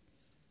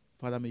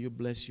 Father, may you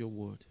bless your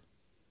word.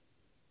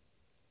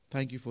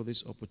 Thank you for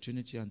this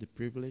opportunity and the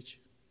privilege.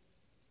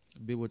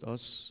 Be with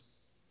us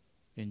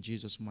in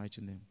Jesus'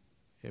 mighty name.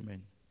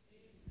 Amen.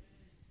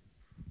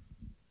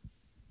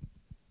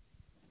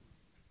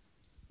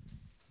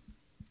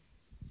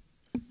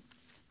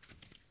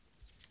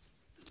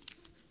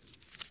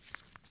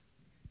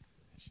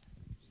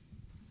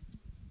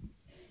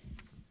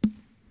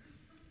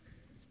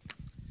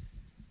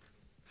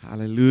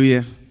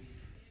 Hallelujah.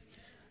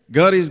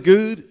 God is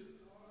good.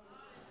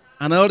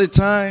 And all the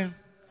time.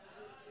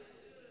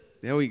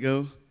 There we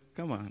go.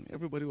 Come on.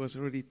 Everybody was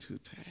already too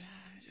tired.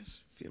 Just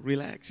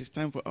relax. It's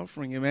time for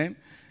offering. Amen.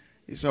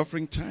 It's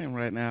offering time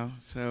right now.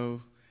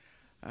 So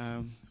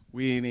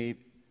we need.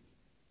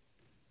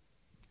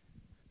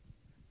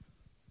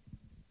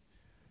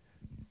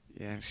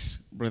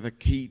 Yes. Brother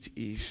Keith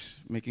is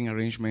making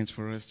arrangements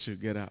for us to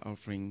get our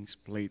offerings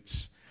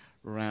plates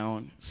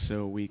round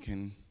so we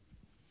can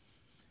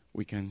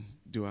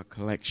do our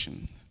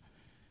collection.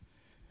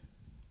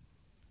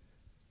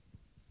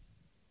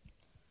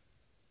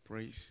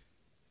 Praise.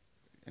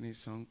 Any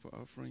song for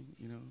offering,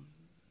 You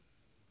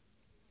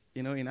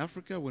know, in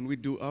Africa, when we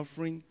do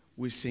offering,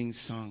 we sing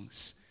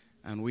songs.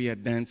 And we are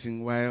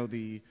dancing while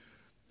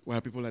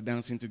people are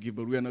dancing to give.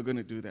 But we are not going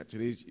to do that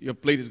today. Your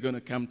plate is going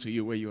to come to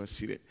you where you are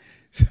seated.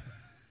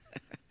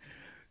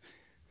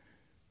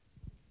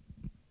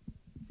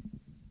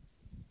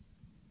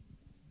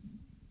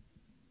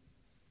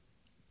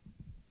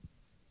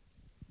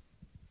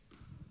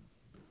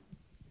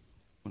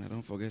 When I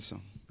don't forget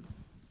some.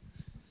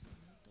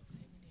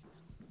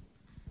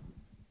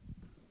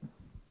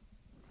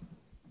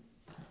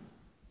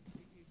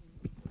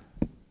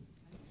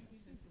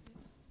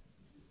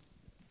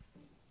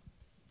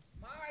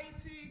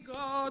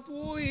 God,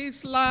 who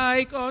is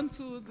like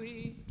unto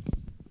thee?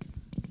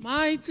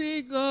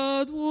 Mighty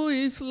God, who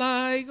is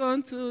like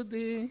unto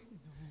thee?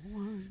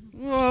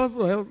 Are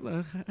you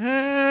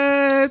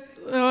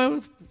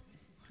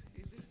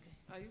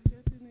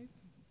getting it?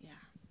 Yeah.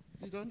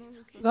 You don't know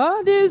the song?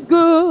 God is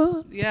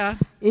good. Yeah.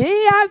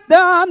 He has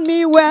done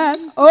me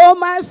well, oh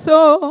my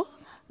soul.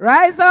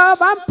 Rise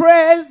up and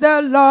praise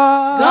the Lord.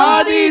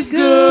 God is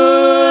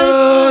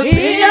good.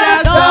 He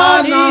has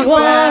done us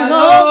well,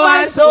 oh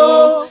my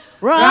soul.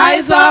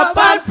 Rise up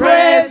and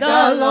praise the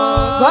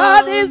Lord.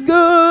 God is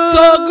good.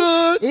 So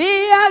good.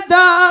 He has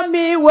done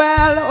me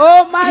well,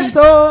 oh my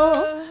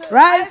soul.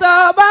 Rise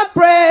up and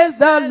praise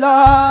the Lord.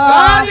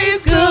 God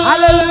is good.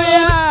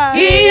 Hallelujah.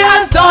 He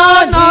has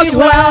done us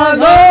well,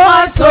 oh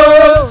my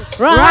soul.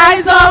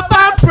 Rise up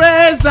and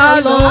praise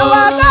the Lord.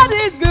 Our God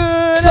is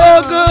good.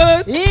 So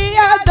good. He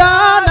has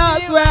done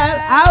us well,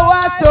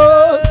 our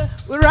soul.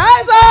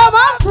 Rise up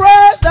and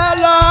praise the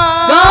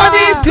Lord. God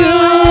is good.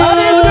 God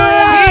is good.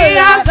 He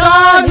has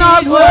done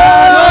us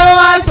well, oh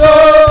my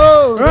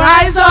soul.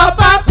 Rise up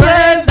and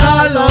praise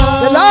the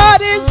Lord. The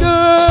Lord is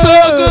good. So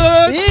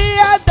good. He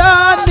has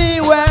done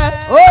me well,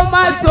 oh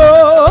my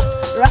soul.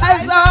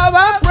 Rise up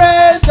and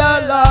praise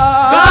the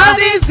Lord. God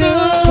is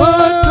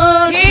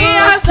good. He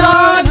has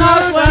done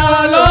us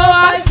well, oh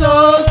my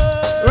souls.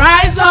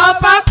 Rise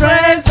up and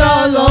praise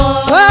the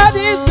Lord. God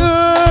is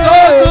good. So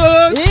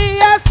good. He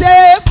has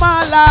saved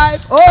my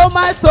life, oh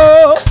my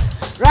soul.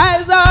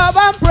 Rise up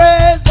and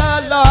praise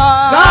the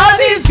Lord. God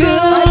is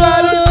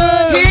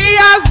good. He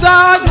has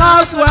done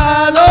us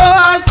well,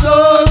 oh our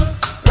souls.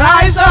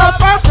 Rise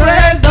up and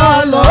praise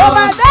the Lord. Oh,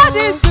 my dad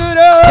is good.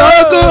 Oh.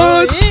 So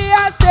good. He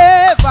has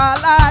saved our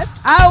lives,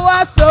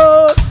 our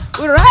souls.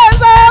 We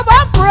rise up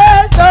and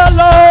praise the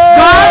Lord.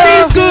 God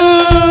is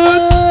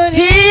good.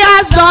 He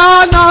has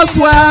done us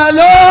well,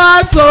 oh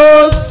our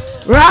souls.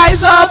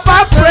 Rise up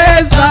and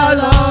praise the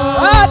Lord.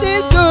 God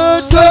is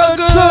good. So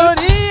good.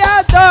 He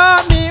has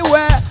done me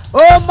well,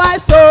 oh my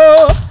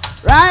soul.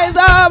 Rise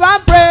up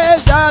and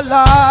praise the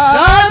Lord.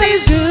 God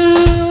is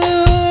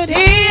good.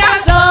 He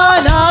has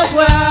done us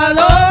well,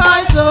 oh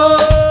my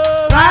soul.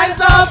 Rise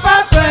up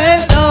and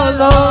praise the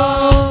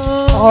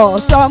Lord.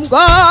 Awesome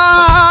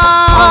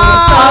God.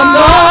 Awesome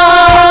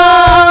God.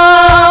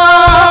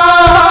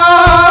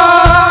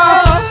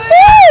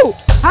 Woo!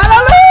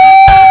 Hallelujah.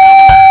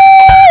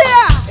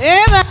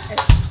 Amen.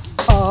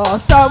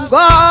 Awesome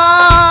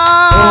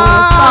God.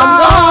 Awesome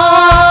God.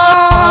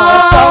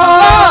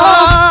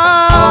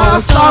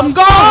 Awesome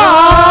God.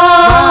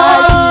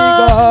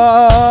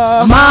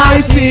 Mighty God.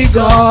 Mighty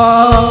God.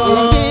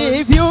 God. We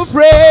give you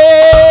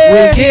praise.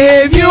 We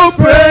give you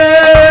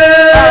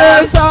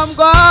praise. Awesome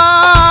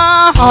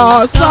God.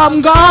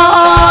 Awesome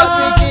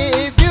God. We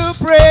give you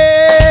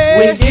praise.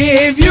 We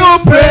give you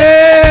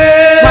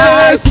praise.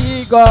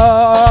 Mighty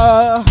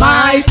God.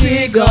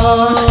 Mighty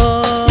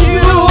God.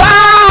 You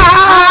are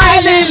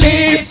highly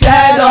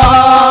lifted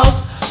up.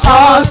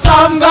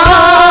 Awesome God.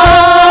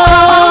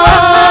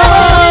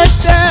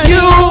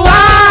 You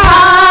are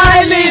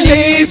highly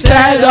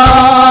lifted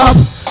up.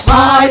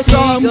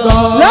 Awesome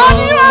God. Lord,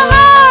 you are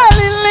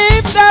highly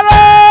lifted up.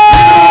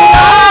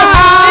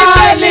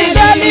 Highly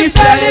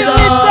lifted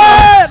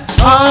up.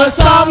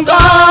 Awesome God.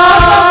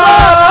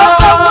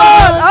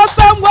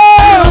 Awesome You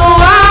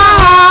God. are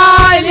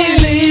highly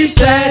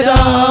lifted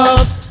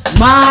up.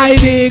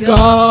 Mighty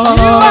God.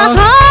 You are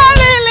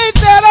highly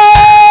lifted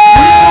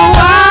You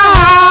are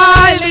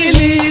highly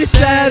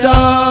lifted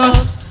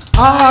up.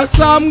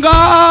 Awesome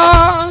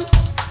God.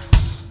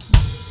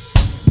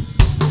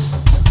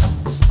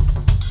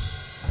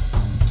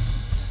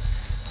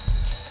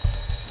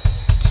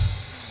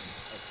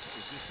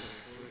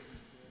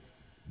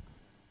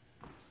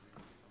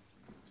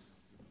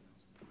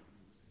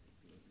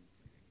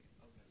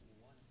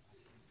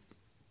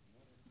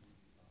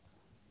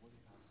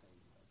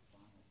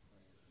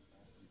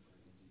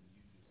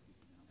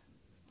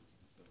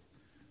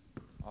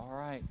 All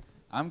right.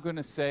 I'm going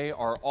to say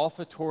our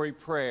offertory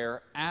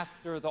prayer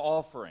after the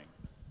offering.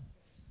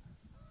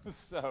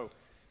 So,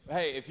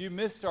 hey, if you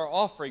missed our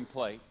offering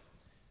plate,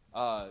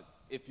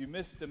 if you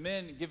missed the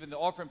men giving the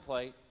offering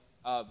plate,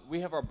 we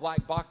have our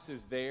black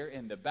boxes there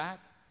in the back,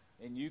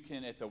 and you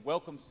can, at the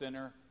Welcome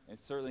Center, and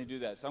certainly do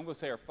that. So I'm going to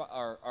say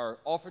our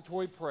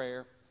offertory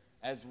prayer,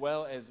 as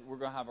well as we're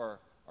going to have our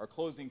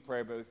closing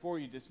prayer. But before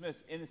you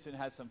dismiss, Innocent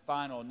has some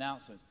final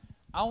announcements.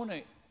 I want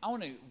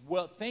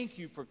to thank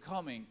you for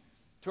coming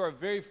to our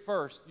very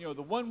first,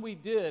 the one we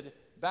did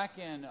back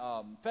in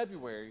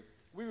February.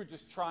 We were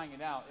just trying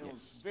it out. It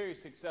was very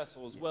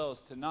successful as well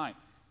as tonight.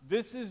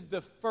 This is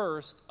the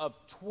first of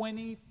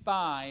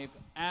 25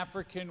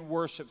 African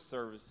worship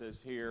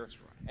services here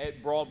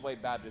at Broadway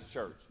Baptist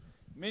Church.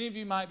 Many of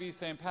you might be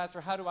saying, Pastor,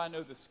 how do I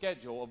know the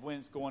schedule of when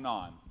it's going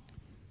on?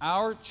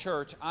 Our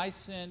church, I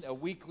send a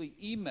weekly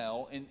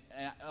email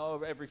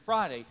every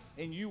Friday,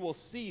 and you will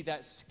see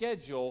that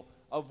schedule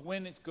of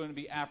when it's going to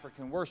be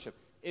African worship.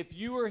 If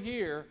you are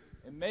here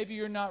and maybe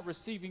you're not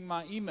receiving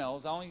my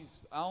emails,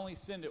 I only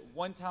send it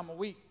one time a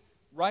week.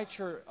 Write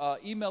your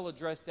email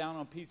address down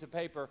on a piece of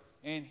paper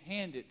and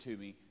hand it to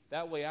me.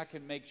 That way I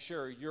can make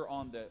sure you're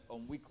on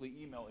weekly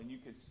email and you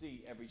can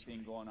see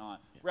everything going on.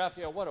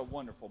 Raphael, what a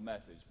wonderful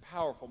message.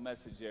 Powerful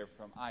message there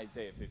from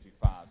Isaiah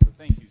 55. So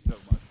thank you so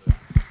much for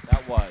that.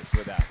 That was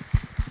with that.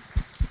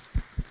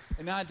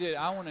 And I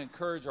want to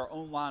encourage our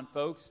online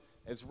folks.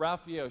 As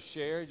Raphael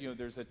shared,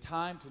 there's a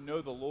time to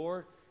know the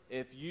Lord.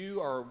 If you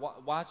are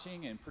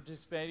watching and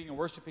participating and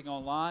worshiping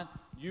online,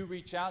 you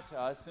reach out to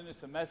us, send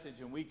us a message,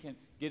 and we can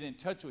get in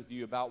touch with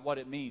you about what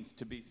it means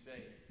to be saved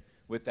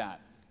with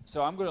that.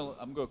 So I'm going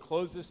to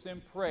close this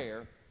in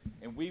prayer,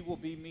 and we will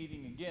be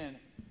meeting again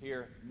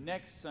here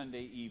next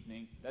Sunday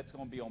evening. That's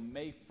going to be on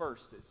May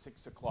 1st at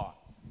 6 o'clock.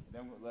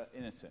 Then we'll let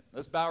Innocent.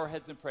 Let's bow our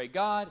heads and pray.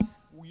 God,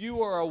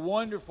 you are a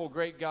wonderful,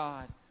 great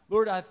God.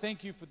 Lord, I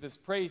thank you for this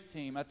praise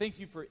team. I thank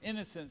you for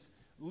Innocent's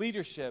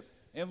leadership.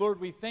 And Lord,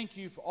 we thank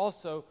you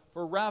also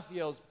for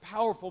Raphael's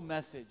powerful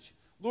message.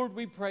 Lord,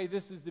 we pray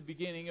this is the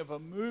beginning of a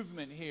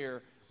movement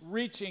here,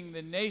 reaching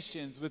the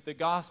nations with the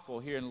gospel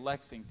here in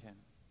Lexington.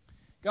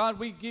 God,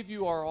 we give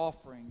you our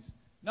offerings,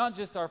 not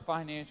just our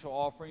financial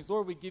offerings.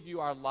 Lord, we give you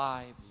our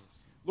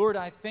lives. Lord,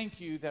 I thank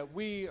you that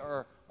we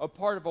are a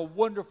part of a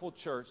wonderful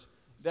church,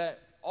 that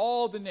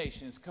all the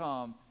nations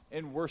come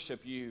and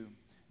worship you.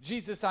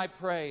 Jesus, I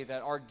pray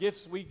that our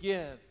gifts we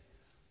give,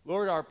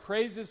 Lord, our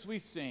praises we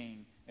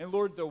sing, and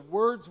Lord, the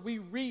words we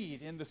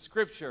read in the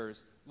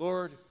scriptures,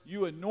 Lord,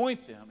 you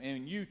anoint them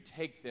and you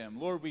take them.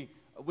 Lord,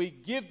 we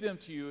give them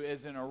to you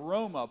as an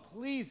aroma,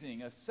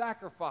 pleasing, a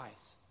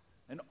sacrifice,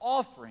 an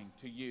offering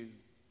to you.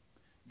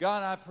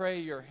 God, I pray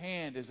your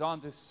hand is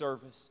on this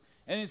service.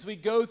 And as we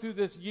go through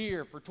this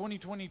year for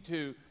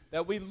 2022,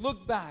 that we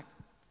look back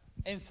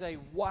and say,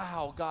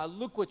 wow, God,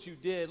 look what you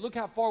did. Look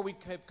how far we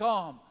have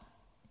come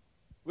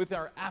with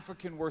our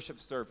African worship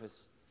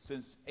service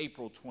since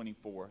April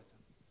 24th.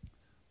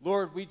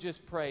 Lord, we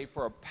just pray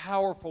for a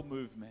powerful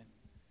movement.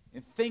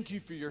 And thank you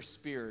for your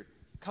spirit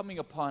coming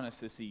upon us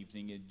this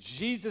evening. In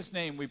Jesus'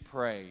 name we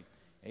pray.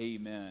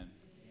 Amen.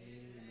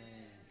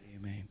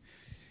 Amen.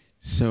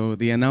 So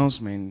the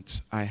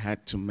announcement I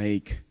had to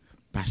make,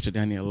 Pastor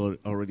Daniel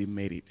already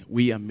made it.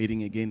 We are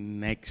meeting again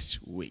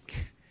next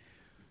week,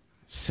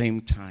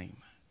 same time.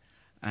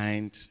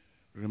 And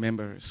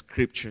remember,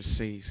 Scripture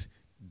says,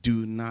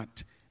 do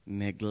not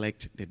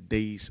neglect the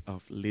days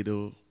of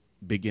little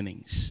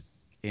beginnings.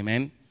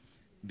 Amen.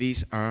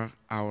 These are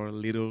our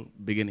little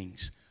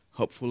beginnings.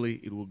 Hopefully,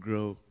 it will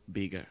grow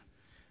bigger.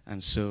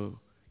 And so,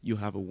 you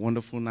have a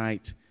wonderful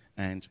night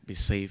and be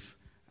safe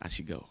as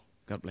you go.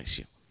 God bless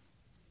you.